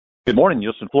Good morning.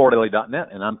 You're listening to FloorDaily.net,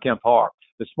 and I'm Kemp Harr.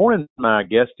 This morning, my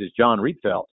guest is John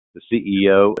Rietveld, the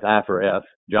CEO of I4F.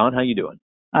 John, how you doing?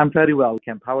 I'm very well,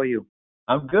 Kemp. How are you?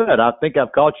 I'm good. I think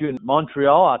I've caught you in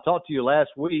Montreal. I talked to you last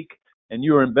week, and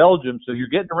you were in Belgium, so you're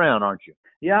getting around, aren't you?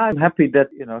 Yeah, I'm happy that,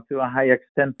 to a high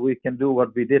extent, we can do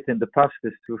what we did in the past,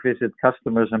 is to visit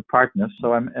customers and partners.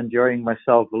 So I'm enjoying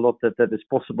myself a lot that is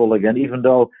possible again, even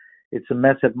though it's a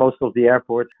mess at most of the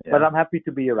airports. Yeah. But I'm happy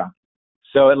to be around.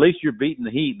 So at least you're beating the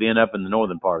heat being up in the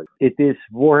northern part. It is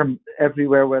warm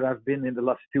everywhere where I've been in the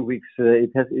last 2 weeks.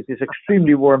 It is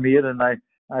extremely warm here, and I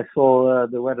saw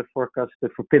the weather forecast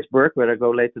for Pittsburgh, where I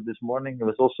go later this morning.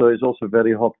 It's also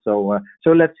very hot. So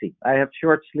let's see. I have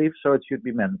short sleeves, so it should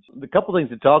be managed. The couple things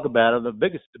to talk about are the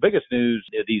biggest news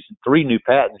are these 3 new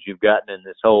patents you've gotten in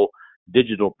this whole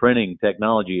digital printing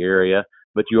technology area.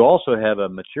 But you also have a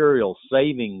material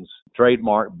savings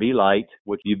trademark, Be-Lite,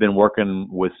 which you've been working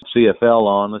with CFL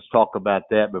on. Let's talk about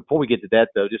that. Before we get to that,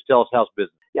 though, just tell us how's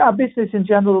business. Yeah, business in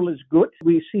general is good.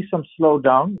 We see some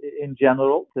slowdown in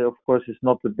general. Of course, it's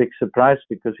not a big surprise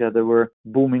because there were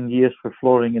booming years for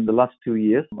flooring in the last 2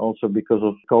 years, also because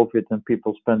of COVID and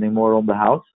people spending more on the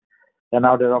house. And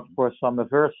now there are, of course, some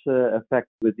adverse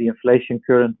effects with the inflation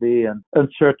currently and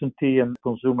uncertainty and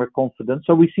consumer confidence.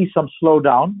 So we see some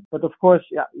slowdown. But of course,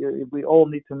 we all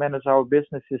need to manage our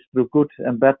businesses through good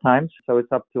and bad times. So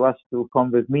it's up to us to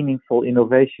come with meaningful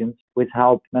innovations which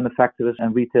help manufacturers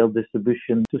and retail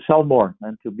distribution to sell more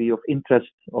and to be of interest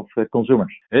of consumers.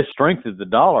 This strength of the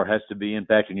dollar has to be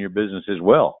impacting your business as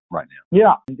well right now.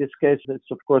 Yeah, in this case,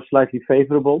 it's of course slightly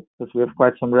favorable because we have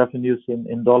quite some revenues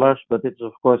in dollars, but it's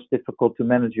of course difficult to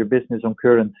manage your business on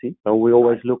currency. So we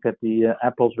always look at the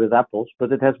apples with apples,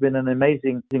 but it has been an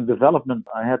amazing development.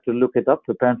 I had to look it up.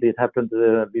 Apparently it happened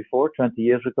before, 20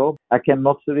 years ago. I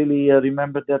cannot really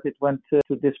remember that it went to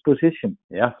this position.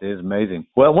 Yeah, it is amazing.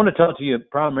 Well, I want to talk to you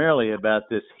primarily about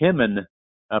this Hemmen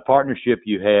partnership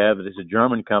you have. It's a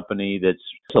German company that's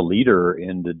a leader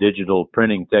in the digital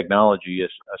printing technology,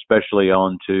 especially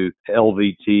onto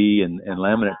LVT and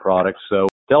laminate products. So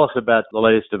tell us about the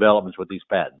latest developments with these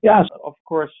patents. Yes, of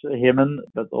course, Hemmen,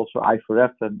 but also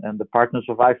I4F and the partners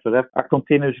of I4F are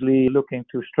continuously looking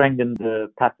to strengthen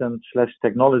the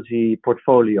patent/technology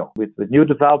portfolio with new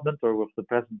development or with the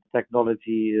present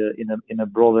technology in a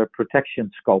broader protection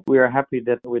scope. We are happy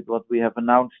that with what we have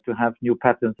announced to have new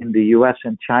patents in the US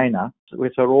and China,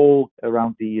 which are all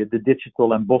around the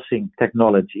digital embossing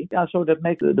technology. Yeah, so that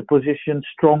makes the position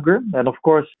stronger. And of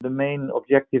course, the main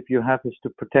objective you have is to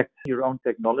protect your own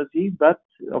technology. But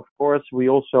of course, we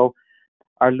also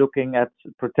are looking at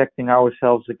protecting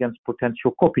ourselves against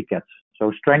potential copycats.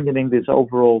 So strengthening this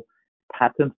overall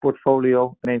patent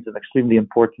portfolio remains an extremely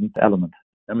important element.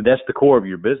 I mean, that's the core of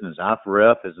your business.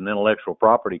 I4F is an intellectual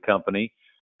property company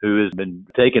who has been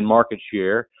taking market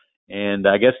share. And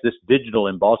I guess this digital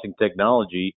embossing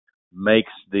technology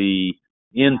makes the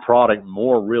end product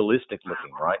more realistic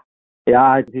looking, right?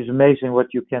 Yeah, it is amazing what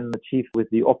you can achieve with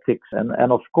the optics.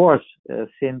 And of course,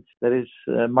 since there is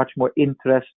much more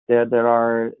interest, there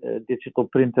are digital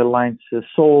printer lines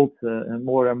sold and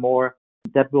more,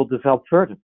 that will develop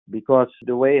further. Because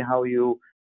the way how you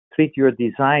treat your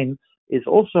designs is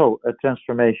also a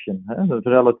transformation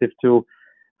relative to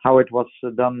how it was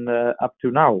done up to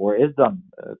now or is done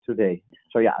today.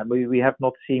 So yeah, we have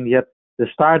not seen yet the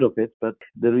start of it, but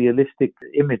the realistic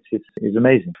image is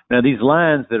amazing. Now, these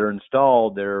lines that are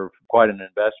installed, they're quite an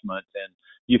investment, and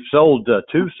you've sold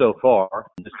 2 so far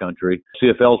in this country.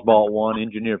 CFL's bought 1,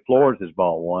 Engineered Floors has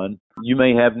bought 1. You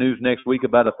may have news next week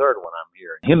about a 3rd one, I'm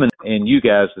hearing. Him and you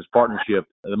guys, this partnership,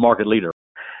 the market leader.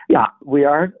 Yeah, we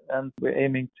are, and we're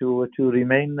aiming to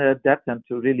remain that and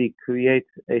to really create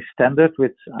a standard,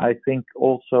 which I think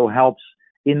also helps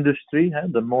industry.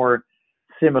 The more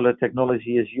similar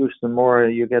technology is used, the more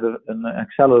you get an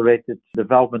accelerated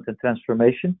development and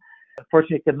transformation.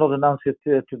 Unfortunately, I cannot announce it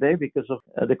today because of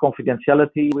the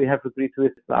confidentiality we have agreed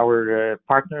with our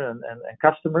partner and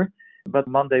customer. But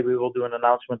Monday we will do an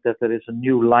announcement that there is a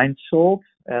new line sold,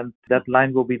 and that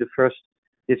line will be the first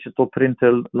digital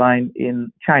printer line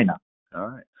in China. All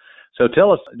right. So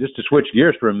tell us, just to switch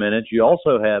gears for a minute, you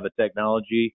also have a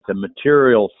technology, the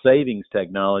material savings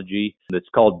technology that's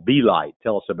called Be-Lite.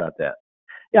 Tell us about that.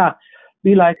 Yeah,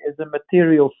 Be-Lite is a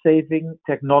material saving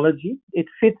technology. It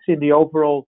fits in the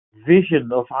overall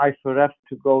vision of I4F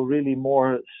to go really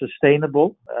more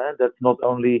sustainable. That's not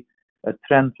only a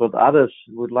trend what others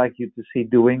would like you to see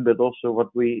doing, but also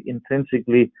what we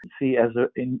intrinsically see as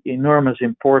an enormous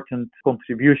important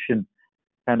contribution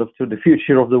kind of to the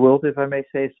future of the world, if I may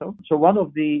say so. So one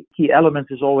of the key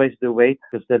elements is always the weight,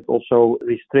 because that also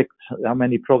restricts how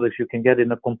many products you can get in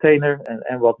a container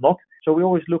and whatnot. So we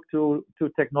always look to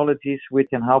technologies which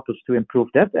can help us to improve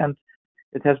that. And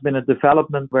it has been a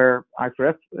development where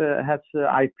IFRF has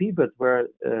IP, but where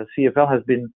CFL has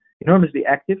been enormously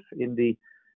active in the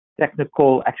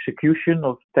technical execution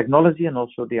of technology and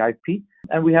also the IP.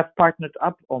 And we have partnered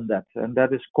up on that. And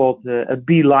that is called a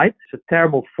B-Light. It's a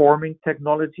thermoforming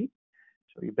technology.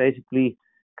 So you basically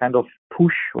kind of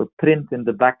push or print in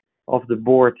the back of the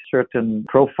board certain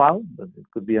profile. It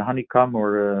could be a honeycomb or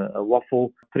a waffle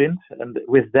print. And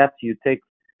with that, you take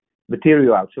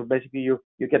material out. So basically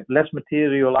you get less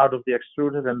material out of the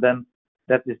extruder, and then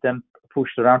that is then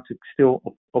pushed around to still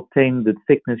obtain the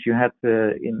thickness you had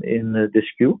in the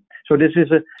SKU. So this is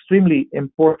an extremely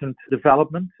important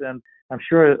development, and I'm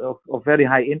sure of very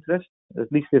high interest. At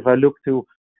least if I look to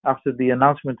after the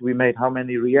announcement we made, how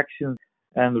many reactions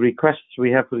and requests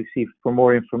we have received for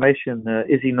more information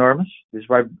is enormous. This is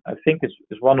why I think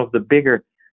it's one of the bigger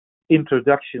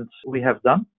introductions we have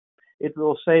done. It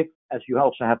will save, as you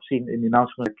also have seen in the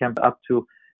announcement, it can be up to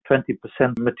 20%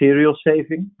 material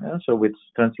saving. So it's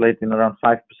translating around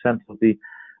 5% of the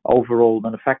overall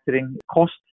manufacturing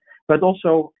cost, but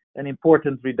also an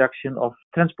important reduction of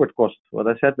transport costs. What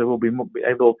I said, they will be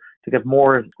able to get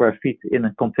more square feet in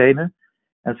a container,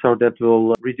 and so that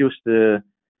will reduce the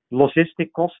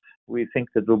logistic cost. We think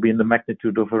that will be in the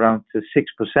magnitude of around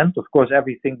 6%. Of course,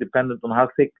 everything dependent on how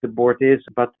thick the board is,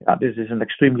 but this is an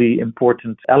extremely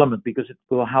important element because it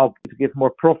will help to give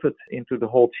more profit into the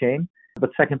whole chain,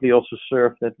 but secondly also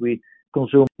serve that we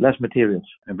consume less materials.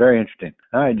 Very interesting.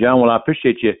 All right, John, well, I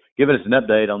appreciate you giving us an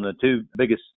update on the two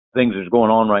biggest things that's going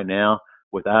on right now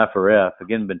with I4F.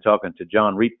 Again, been talking to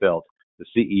John Rietveld, the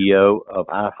CEO of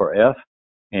I4F,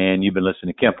 and you've been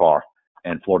listening to Kemp Harr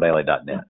and FloorDaily.net.